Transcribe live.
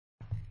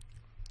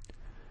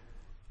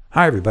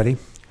Hi, everybody.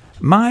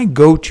 My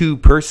go-to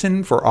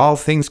person for all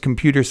things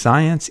computer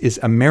science is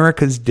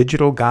America's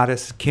digital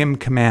goddess, Kim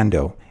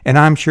Komando, and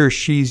I'm sure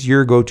she's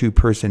your go-to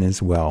person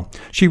as well.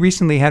 She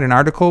recently had an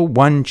article,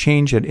 One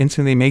Change That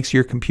Instantly Makes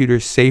Your Computer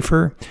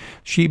Safer.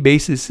 She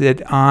bases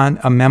it on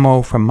a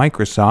memo from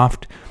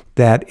Microsoft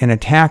that an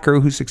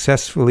attacker who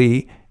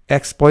successfully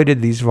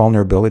exploited these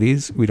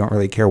vulnerabilities, we don't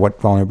really care what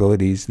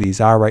vulnerabilities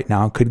these are right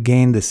now, could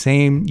gain the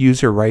same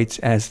user rights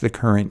as the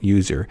current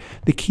user.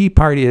 The key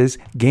part is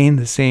gain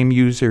the same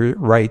user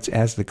rights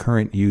as the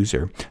current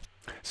user.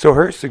 So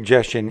her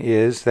suggestion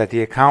is that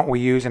the account we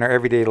use in our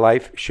everyday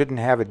life shouldn't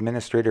have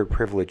administrator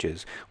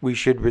privileges. We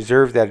should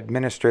reserve that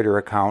administrator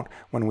account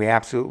when we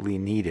absolutely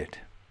need it.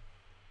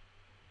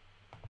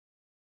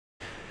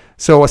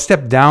 So a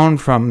step down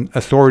from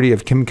authority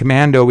of Kim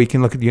Komando, we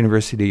can look at the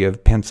University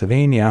of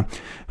Pennsylvania,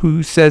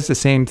 who says the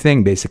same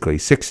thing, basically.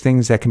 6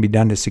 things that can be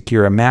done to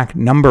secure a Mac.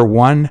 Number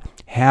 1,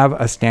 have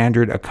a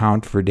standard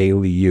account for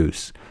daily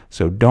use.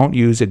 So don't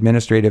use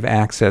administrative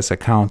access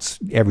accounts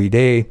every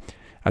day.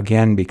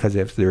 Again, because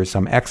if there's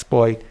some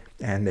exploit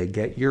and they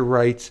get your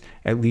rights,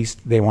 at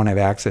least they won't have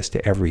access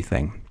to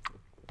everything.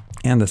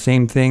 And the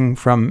same thing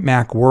from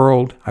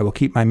Macworld. I will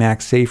keep my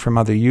Mac safe from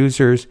other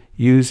users.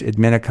 Use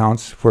admin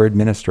accounts for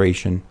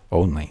administration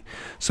only.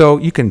 So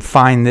you can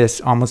find this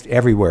almost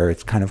everywhere.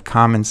 It's kind of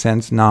common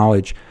sense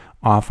knowledge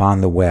off on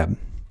the web.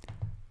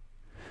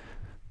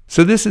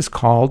 So this is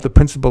called the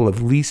principle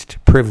of least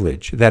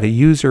privilege, that a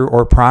user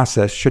or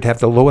process should have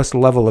the lowest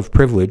level of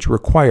privilege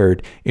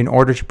required in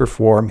order to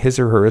perform his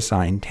or her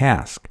assigned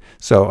task.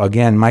 So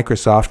again,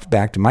 Microsoft,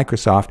 back to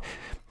Microsoft,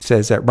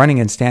 says that running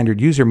in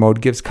standard user mode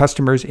gives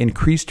customers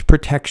increased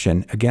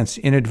protection against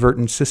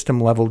inadvertent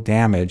system-level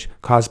damage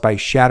caused by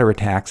shatter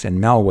attacks and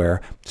malware,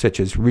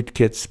 such as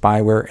rootkits,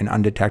 spyware, and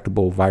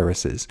undetectable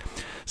viruses.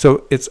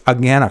 So it's,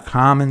 again, a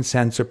common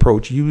sense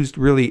approach used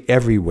really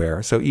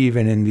everywhere. So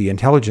even in the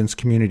intelligence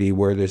community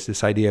where there's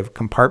this idea of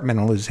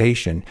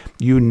compartmentalization,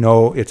 you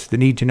know it's the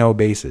need-to-know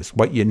basis.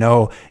 What you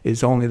know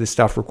is only the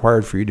stuff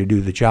required for you to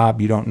do the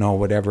job. You don't know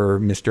whatever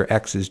Mr.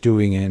 X is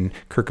doing in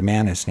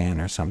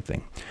Kirkmanistan or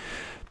something.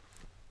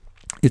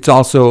 It's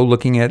also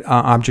looking at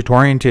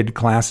object-oriented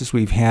classes.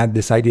 We've had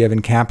this idea of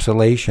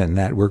encapsulation,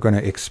 that we're going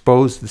to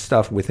expose the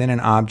stuff within an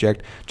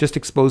object, just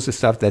expose the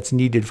stuff that's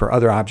needed for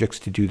other objects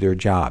to do their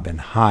job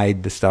and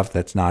hide the stuff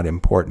that's not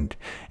important.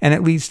 And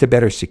it leads to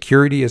better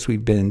security, as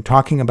we've been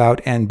talking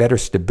about, and better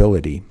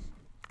stability.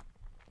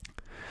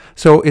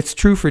 So it's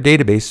true for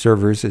database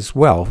servers as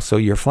well. So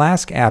your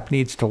Flask app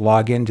needs to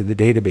log into the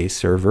database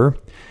server.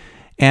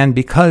 And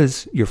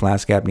because your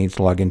Flask app needs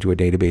to log into a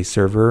database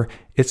server,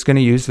 it's going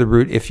to use the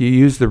root. If you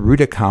use the root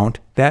account,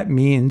 that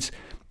means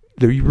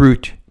the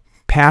root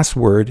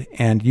password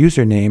and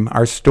username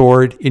are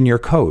stored in your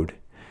code.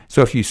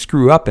 So if you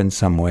screw up in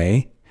some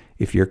way,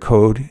 if your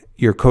code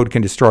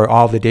can destroy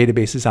all the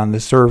databases on the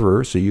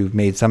server, so you've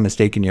made some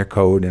mistake in your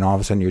code and all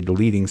of a sudden you're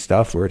deleting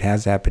stuff, or it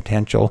has that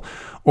potential,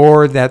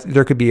 or that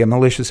there could be a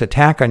malicious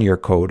attack on your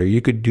code, or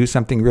you could do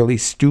something really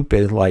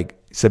stupid like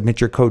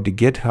submit your code to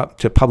GitHub,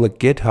 to public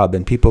GitHub,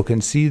 and people can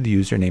see the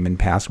username and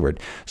password.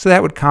 So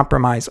that would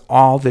compromise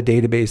all the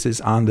databases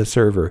on the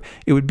server.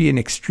 It would be an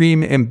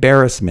extreme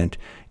embarrassment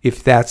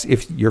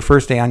if your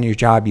first day on your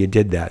job you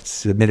did that,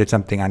 submitted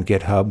something on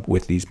GitHub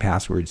with these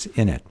passwords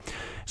in it.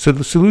 So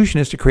the solution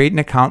is to create an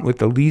account with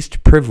the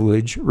least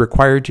privilege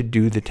required to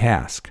do the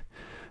task.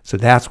 So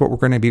that's what we're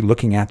going to be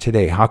looking at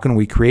today. How can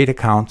we create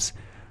accounts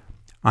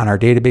on our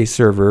database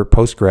server,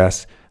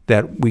 Postgres,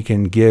 that we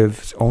can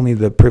give only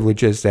the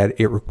privileges that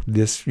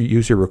this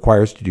user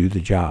requires to do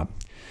the job.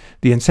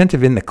 The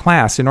incentive in the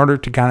class, in order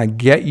to kind of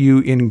get you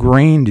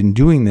ingrained in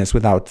doing this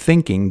without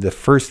thinking, the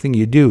first thing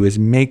you do is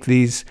make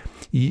these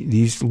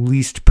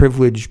least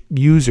privileged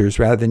users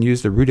rather than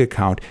use the root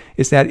account,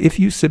 is that if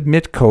you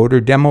submit code or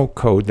demo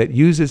code that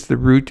uses the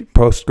root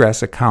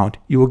Postgres account,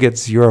 you will get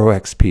 0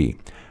 XP.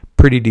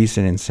 Pretty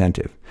decent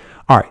incentive.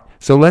 All right,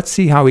 so let's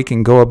see how we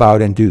can go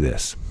about and do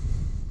this.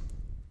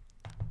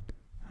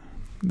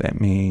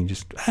 Let me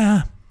just,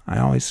 I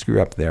always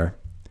screw up there.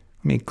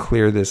 Let me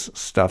clear this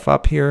stuff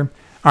up here.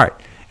 All right,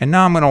 and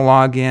now I'm going to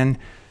log in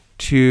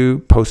to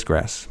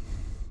Postgres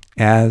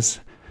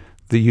as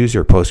the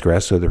user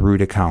Postgres, so the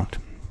root account.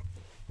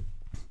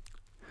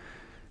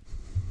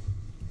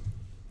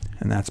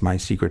 And that's my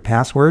secret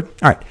password.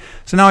 All right,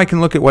 so now I can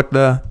look at what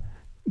the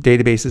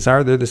databases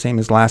are. They're the same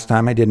as last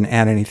time. I didn't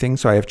add anything,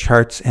 so I have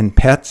charts and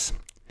pets.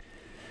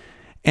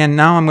 And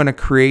now I'm going to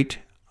create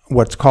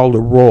what's called a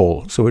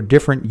role, so a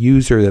different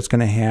user that's going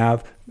to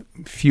have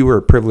fewer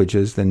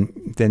privileges than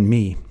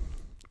me.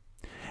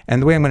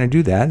 And the way I'm going to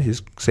do that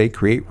is say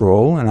create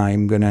role, and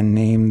I'm going to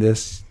name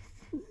this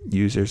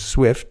user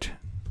Swift,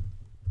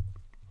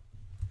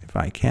 if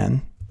I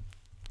can.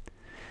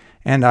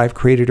 And I've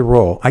created a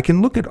role. I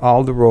can look at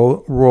all the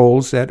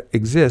roles that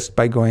exist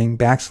by going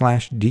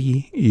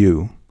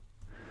 \du.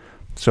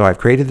 So I've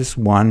created this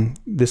one.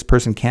 This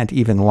person can't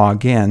even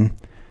log in.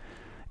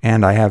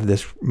 And I have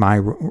this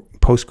my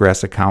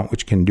Postgres account,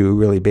 which can do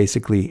really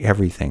basically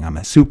everything. I'm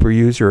a super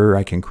user.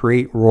 I can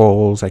create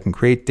roles. I can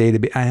create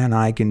database, and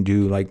I can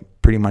do like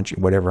pretty much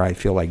whatever I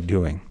feel like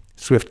doing.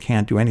 Swift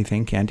can't do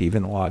anything, can't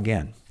even log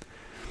in.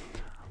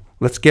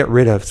 Let's get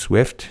rid of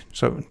Swift.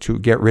 So to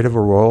get rid of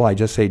a role, I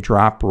just say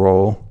drop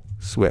role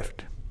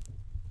Swift.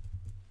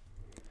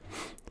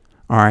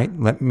 All right,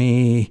 let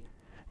me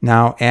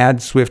now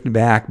add Swift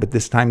back, but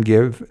this time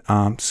give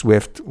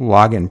Swift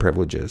login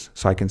privileges.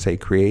 So I can say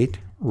create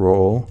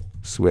role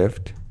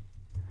Swift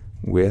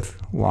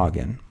with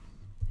login.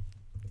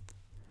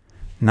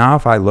 Now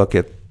if I look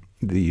at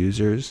the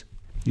users,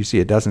 you see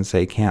it doesn't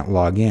say can't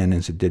log in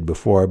as it did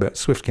before, but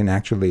Swift can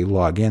actually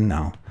log in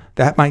now.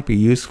 That might be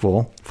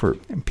useful for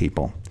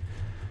people.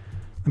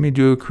 Let me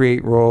do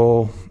create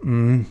role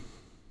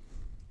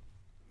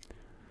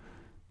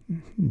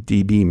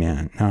DB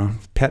man, no,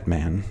 pet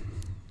man.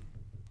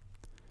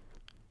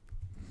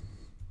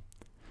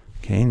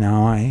 Okay,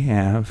 now I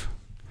have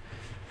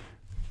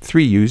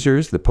 3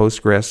 users, the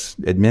Postgres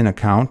admin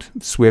account,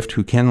 Swift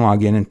who can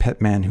log in, and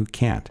Petman who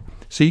can't.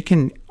 So you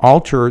can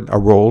alter a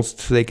roles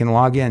so they can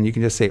log in. You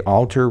can just say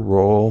alter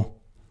role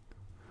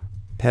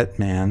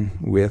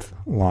Petman with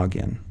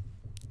login.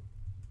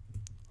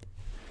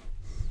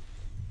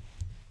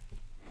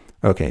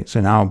 Okay, so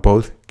now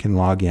both can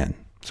log in.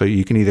 So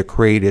you can either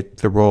create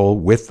the role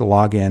with the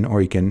login,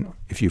 or you can,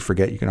 if you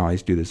forget, you can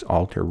always do this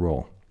alter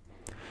role.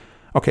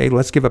 Okay,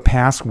 let's give a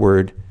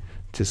password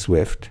to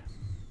Swift.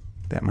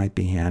 That might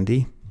be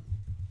handy.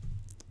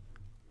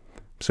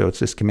 So it's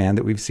this command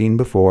that we've seen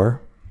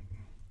before.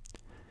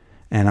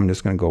 And I'm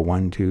just going to go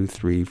 1, 2,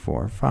 3,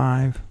 4,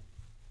 5.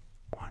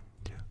 1,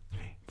 2,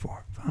 3,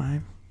 4,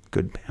 5.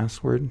 Good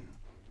password.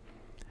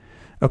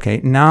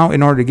 Okay, now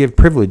in order to give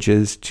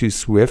privileges to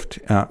Swift,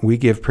 we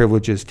give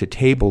privileges to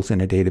tables in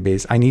a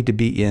database. I need to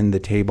be in the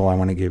table I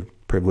want to give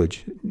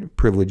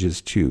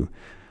privileges to,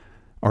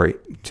 or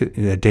to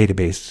a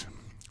database.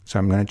 So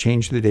I'm going to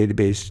change the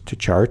database to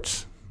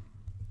charts.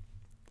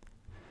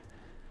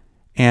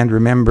 And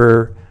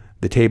remember,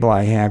 the table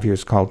I have here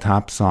is called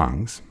top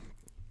songs.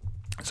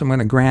 So I'm going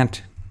to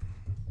grant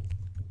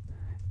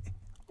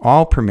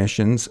all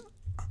permissions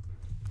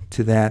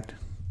to that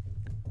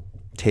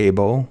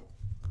table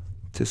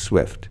to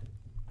Swift.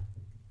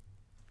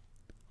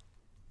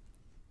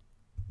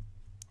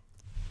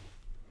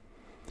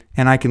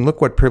 And I can look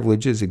what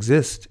privileges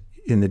exist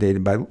in the data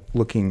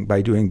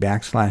by doing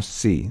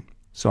 \c.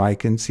 So I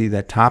can see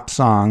that top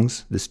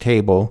songs, this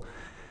table,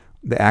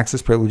 the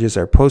access privileges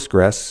are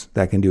Postgres,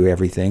 that can do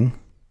everything,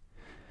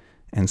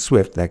 and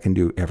Swift, that can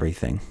do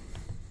everything.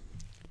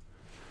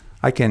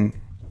 I can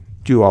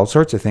do all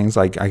sorts of things,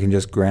 like I can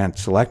just grant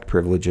select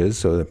privileges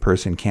so the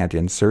person can't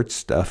insert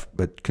stuff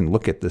but can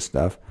look at the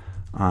stuff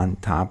on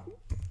top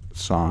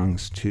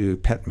songs to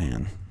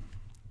Petman.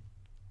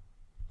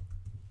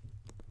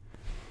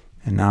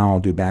 And now I'll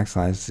do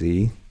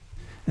 \c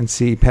and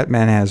see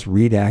Petman has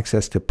read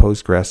access to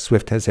Postgres,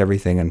 Swift has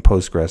everything, and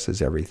Postgres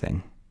is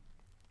everything.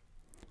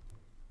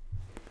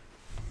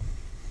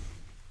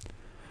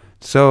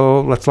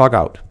 So let's log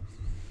out.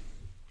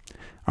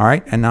 All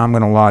right, and now I'm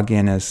going to log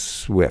in as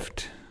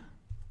Swift.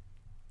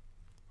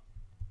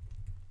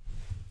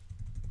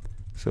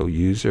 So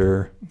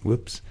user,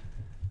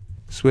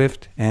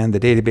 Swift, and the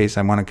database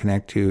I want to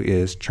connect to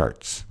is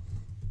charts.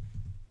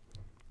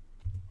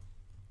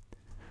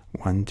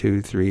 1,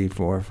 2, 3,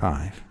 4,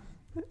 5.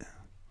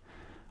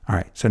 All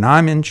right, so now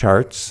I'm in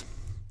charts.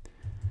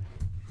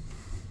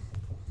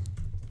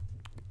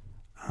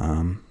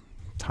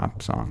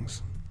 Top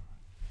songs.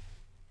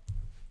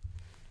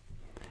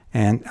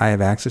 And I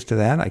have access to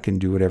that. I can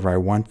do whatever I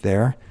want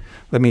there.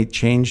 Let me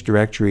change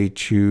directory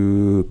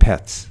to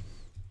pets.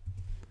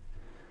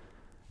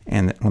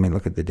 And let me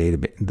look at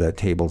the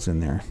tables in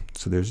there.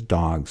 So there's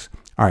dogs.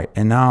 All right,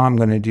 and now I'm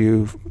going to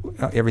do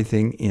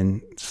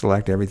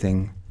select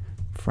everything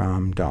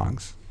from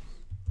dogs.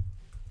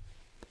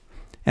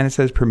 And it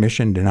says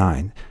permission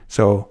denied.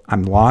 So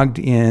I'm logged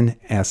in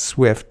as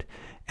Swift,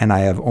 and I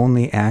have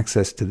only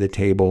access to the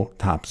table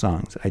top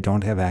songs. I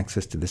don't have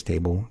access to this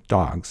table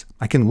dogs.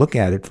 I can look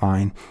at it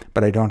fine,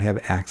 but I don't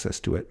have access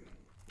to it.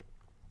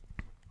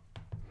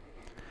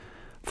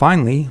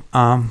 Finally,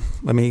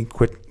 let me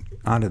quit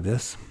out of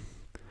this.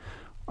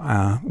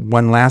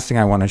 One last thing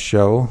I want to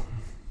show,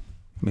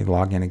 let me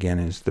log in again,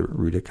 is the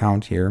root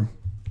account here,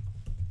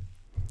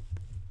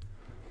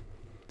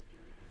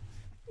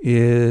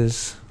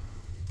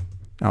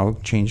 I'll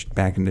change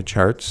back into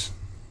charts.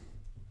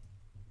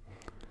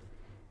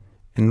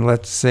 And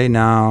let's say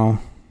now,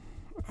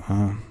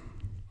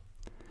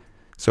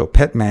 so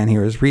Petman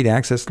here is read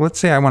access. Let's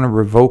say I want to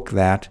revoke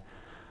that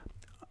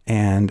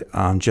and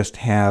just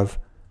have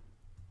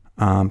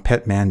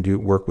Petman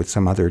work with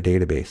some other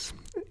database.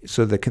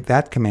 So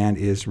that command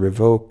is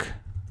revoke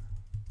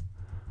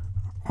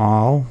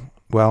all.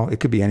 Well, it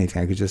could be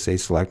anything. I could just say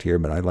select here,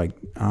 but I like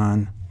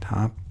on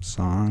top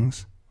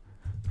songs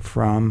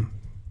from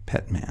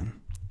Petman.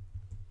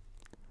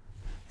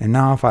 And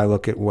now if I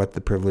look at what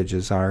the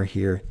privileges are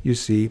here, you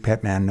see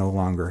Petman no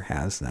longer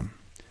has them.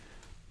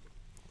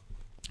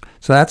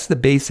 So So that's the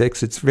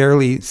basics. It's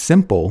fairly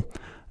simple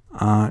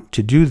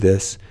to do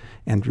this.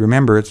 And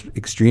remember, it's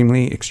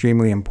extremely,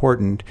 extremely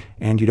important,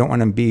 and you don't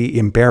want to be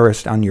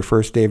embarrassed on your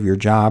first day of your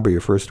job or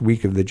your first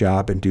week of the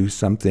job and do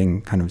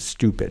something kind of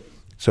stupid.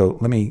 So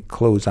let me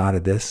close out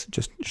of this,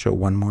 just show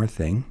one more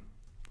thing.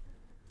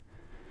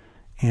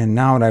 And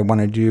now what I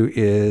want to do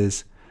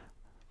is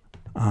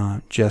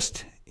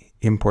just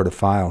import a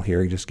file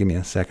here. Just give me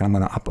a second. I'm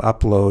going to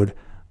upload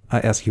a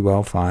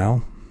SQL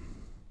file.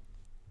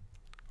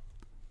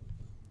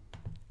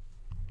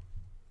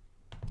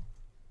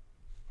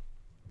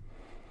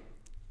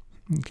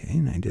 Okay,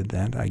 and I did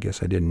that. I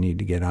guess I didn't need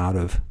to get out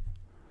of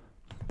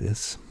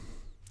this.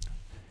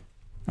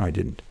 Oh, I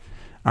didn't.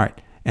 All right,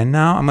 and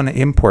now I'm going to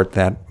import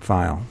that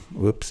file.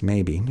 Whoops,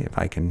 maybe, if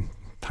I can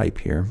type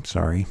here.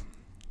 Sorry.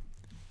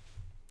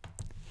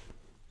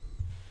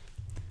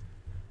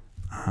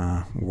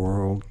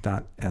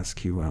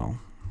 World.sql.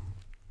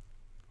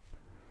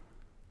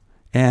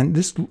 And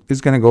this is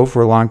going to go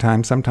for a long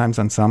time. Sometimes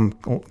on some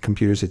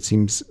computers it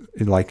seems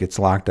like it's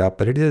locked up,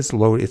 but it is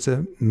loaded. It's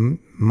a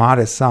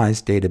modest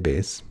sized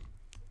database.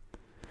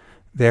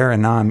 There,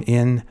 and now I'm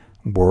in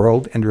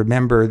World. And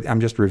remember, I'm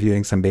just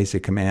reviewing some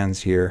basic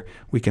commands here.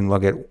 We can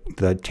look at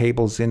the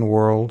tables in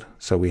World.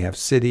 So we have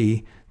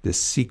city, this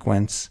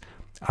sequence,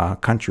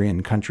 country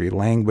and country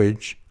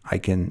language. I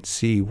can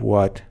see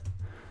what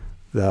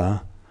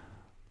the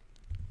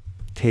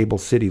table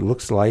city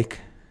looks like.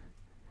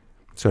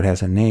 So it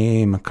has a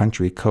name, a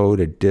country code,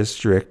 a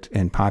district,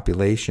 and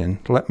population.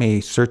 Let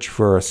me search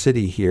for a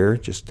city here,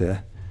 just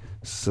to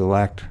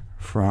select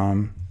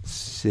from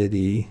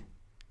city.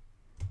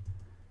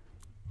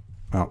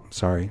 Oh,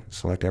 sorry,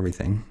 select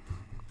everything.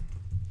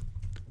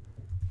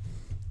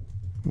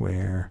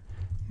 Where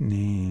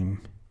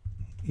name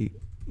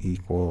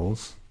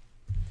equals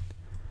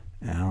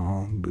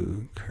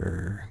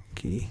Albuquerque.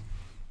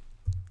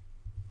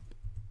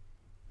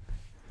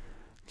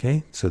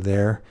 Okay, so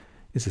there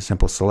is a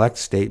simple select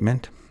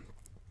statement.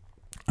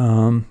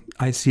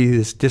 I see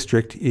this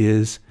district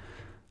is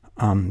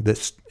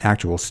this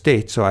actual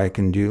state, so I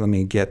can do, let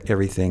me get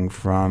everything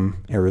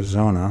from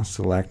Arizona,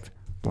 select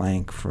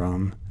blank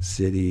from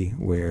city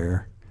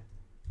where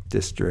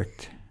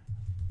district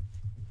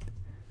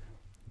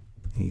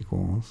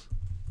equals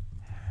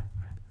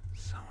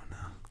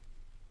Arizona.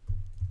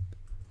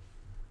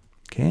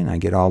 Okay, and I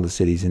get all the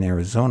cities in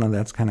Arizona.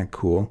 That's kind of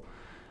cool.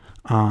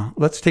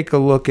 Let's take a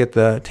look at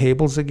the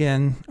tables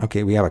again.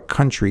 Okay, we have a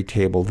country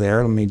table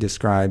there. Let me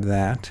describe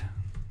that.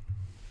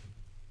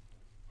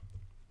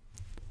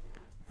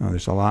 Oh,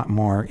 there's a lot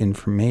more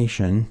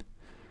information.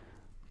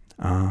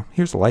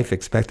 Here's life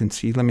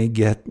expectancy. Let me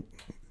get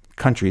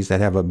countries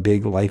that have a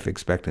big life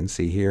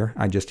expectancy here.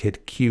 I just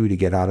hit Q to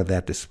get out of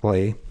that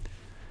display.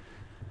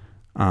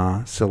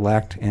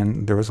 Select,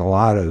 and there was a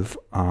lot of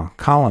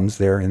columns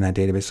there in that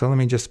database. So let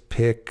me just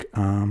pick,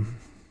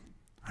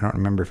 I don't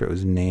remember if it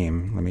was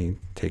name. Let me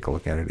take a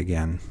look at it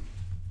again.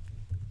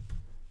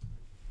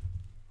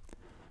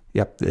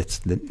 Yep, it's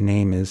the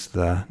name is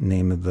the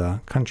name of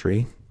the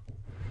country.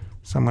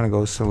 So I'm going to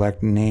go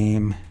select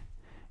name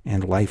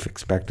and life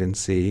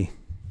expectancy,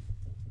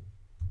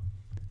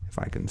 if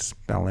I can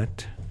spell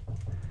it,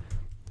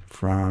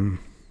 from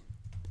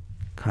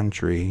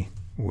country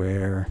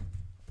where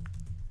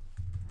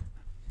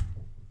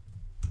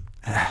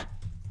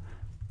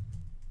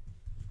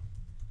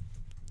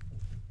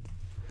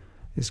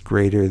is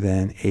greater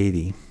than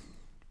 80.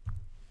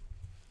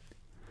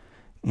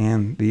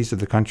 And these are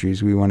the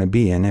countries we want to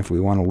be in if we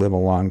want to live a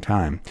long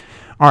time.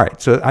 All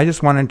right, so I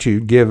just wanted to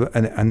give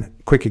a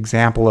quick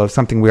example of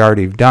something we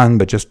already have done,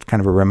 but just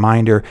kind of a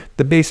reminder.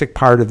 The basic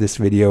part of this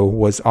video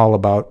was all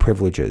about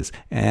privileges,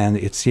 and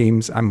it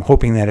seems, I'm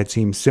hoping that it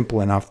seems simple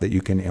enough that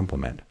you can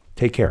implement.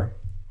 Take care.